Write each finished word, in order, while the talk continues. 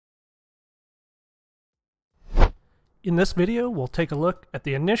In this video, we'll take a look at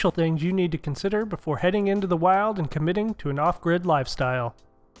the initial things you need to consider before heading into the wild and committing to an off-grid lifestyle.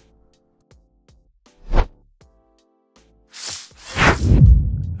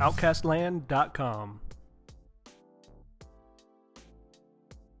 Outcastland.com.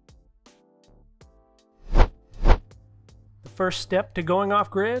 The first step to going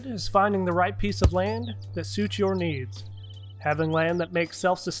off-grid is finding the right piece of land that suits your needs. Having land that makes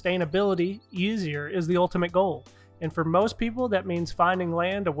self-sustainability easier is the ultimate goal. And for most people, that means finding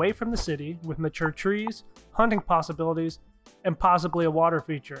land away from the city with mature trees, hunting possibilities, and possibly a water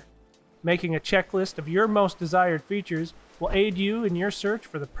feature. Making a checklist of your most desired features will aid you in your search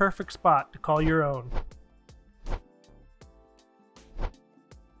for the perfect spot to call your own.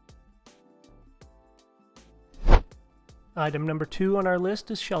 Item number 2 on our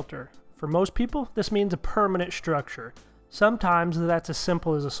list is shelter. For most people, this means a permanent structure. Sometimes that's as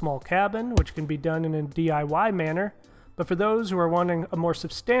simple as a small cabin, which can be done in a DIY manner, but for those who are wanting a more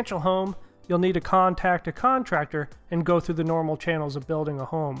substantial home, you'll need to contact a contractor and go through the normal channels of building a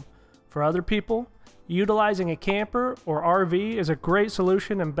home. For other people, utilizing a camper or RV is a great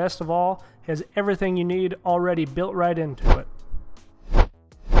solution, and best of all, has everything you need already built right into it.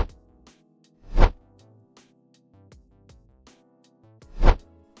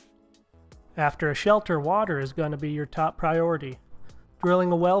 After a shelter, water is going to be your top priority.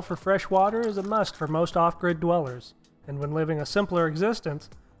 Drilling a well for fresh water is a must for most off-grid dwellers, and when living a simpler existence,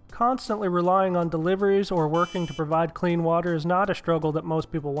 constantly relying on deliveries or working to provide clean water is not a struggle that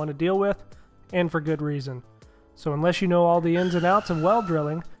most people want to deal with, and for good reason. So unless you know all the ins and outs of well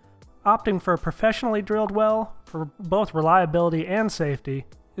drilling, opting for a professionally drilled well for both reliability and safety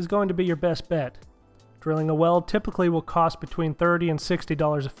is going to be your best bet. Drilling a well typically will cost between $30 and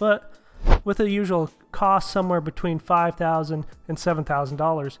 $60 a foot, with a usual cost somewhere between $5,000 and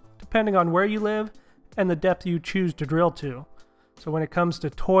 $7,000, depending on where you live and the depth you choose to drill to. So when it comes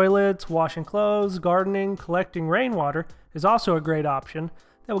to toilets, washing clothes, gardening, collecting rainwater is also a great option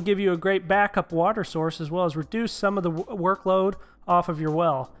that will give you a great backup water source as well as reduce some of the workload off of your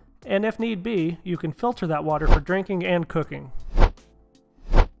well. And if need be, you can filter that water for drinking and cooking.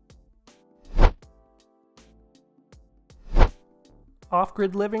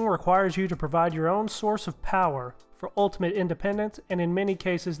 Off-grid living requires you to provide your own source of power for ultimate independence, and in many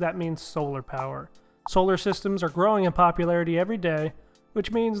cases that means solar power. Solar systems are growing in popularity every day,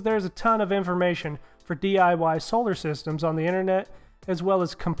 which means there's a ton of information for DIY solar systems on the internet, as well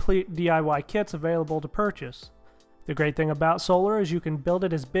as complete DIY kits available to purchase. The great thing about solar is you can build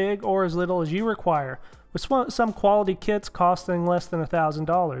it as big or as little as you require, with some quality kits costing less than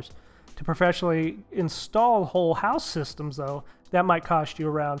 $1,000. To professionally install whole house systems, though, that might cost you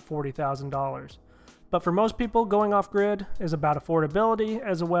around $40,000. But for most people, going off-grid is about affordability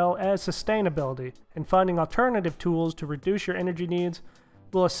as well as sustainability, and finding alternative tools to reduce your energy needs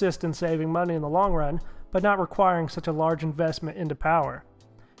will assist in saving money in the long run, but not requiring such a large investment into power.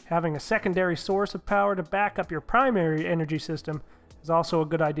 Having a secondary source of power to back up your primary energy system is also a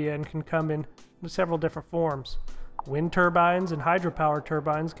good idea and can come in several different forms. Wind turbines and hydropower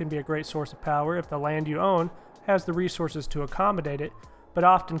turbines can be a great source of power if the land you own has the resources to accommodate it, but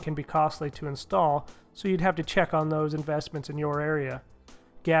often can be costly to install, so you'd have to check on those investments in your area.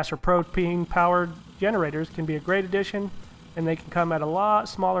 Gas or propane-powered generators can be a great addition, and they can come at a lot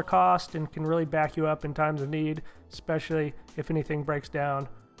smaller cost and can really back you up in times of need, especially if anything breaks down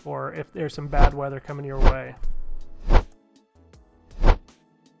or if there's some bad weather coming your way.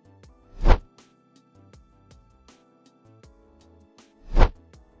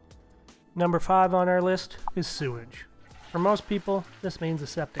 Number 5 on our list is sewage. For most people, this means a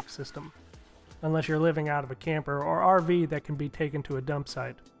septic system, unless you're living out of a camper or RV that can be taken to a dump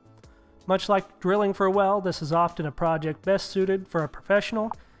site. Much like drilling for a well, this is often a project best suited for a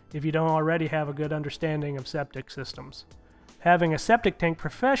professional if you don't already have a good understanding of septic systems. Having a septic tank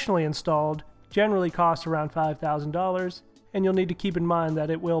professionally installed generally costs around $5,000, and you'll need to keep in mind that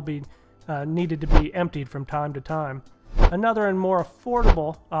it will be needed to be emptied from time to time. Another and more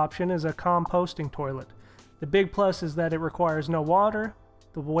affordable option is a composting toilet. The big plus is that it requires no water,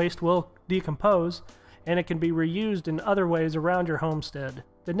 the waste will decompose, and it can be reused in other ways around your homestead.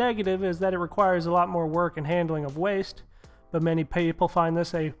 The negative is that it requires a lot more work and handling of waste, but many people find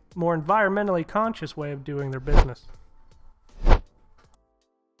this a more environmentally conscious way of doing their business.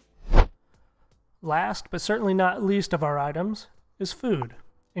 Last, but certainly not least of our items, is food.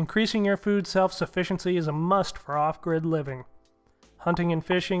 Increasing your food self-sufficiency is a must for off-grid living. Hunting and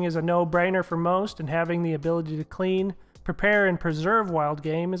fishing is a no-brainer for most, and having the ability to clean, prepare, and preserve wild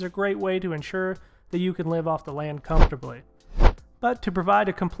game is a great way to ensure that you can live off the land comfortably. But to provide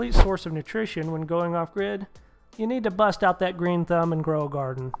a complete source of nutrition when going off-grid, you need to bust out that green thumb and grow a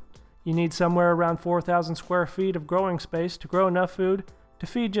garden. You need somewhere around 4,000 square feet of growing space to grow enough food to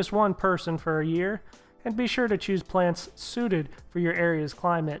feed just one person for a year, and be sure to choose plants suited for your area's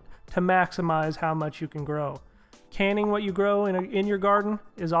climate to maximize how much you can grow. Canning what you grow in your garden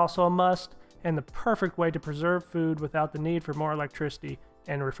is also a must, and the perfect way to preserve food without the need for more electricity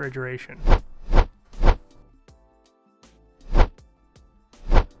and refrigeration.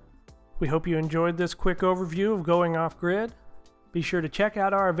 We hope you enjoyed this quick overview of going off-grid. Be sure to check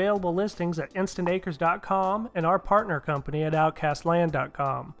out our available listings at instantacres.com and our partner company at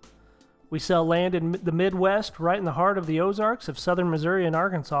outcastland.com. We sell land in the Midwest, right in the heart of the Ozarks of southern Missouri and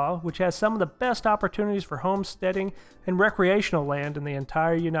Arkansas, which has some of the best opportunities for homesteading and recreational land in the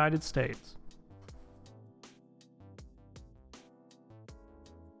entire United States.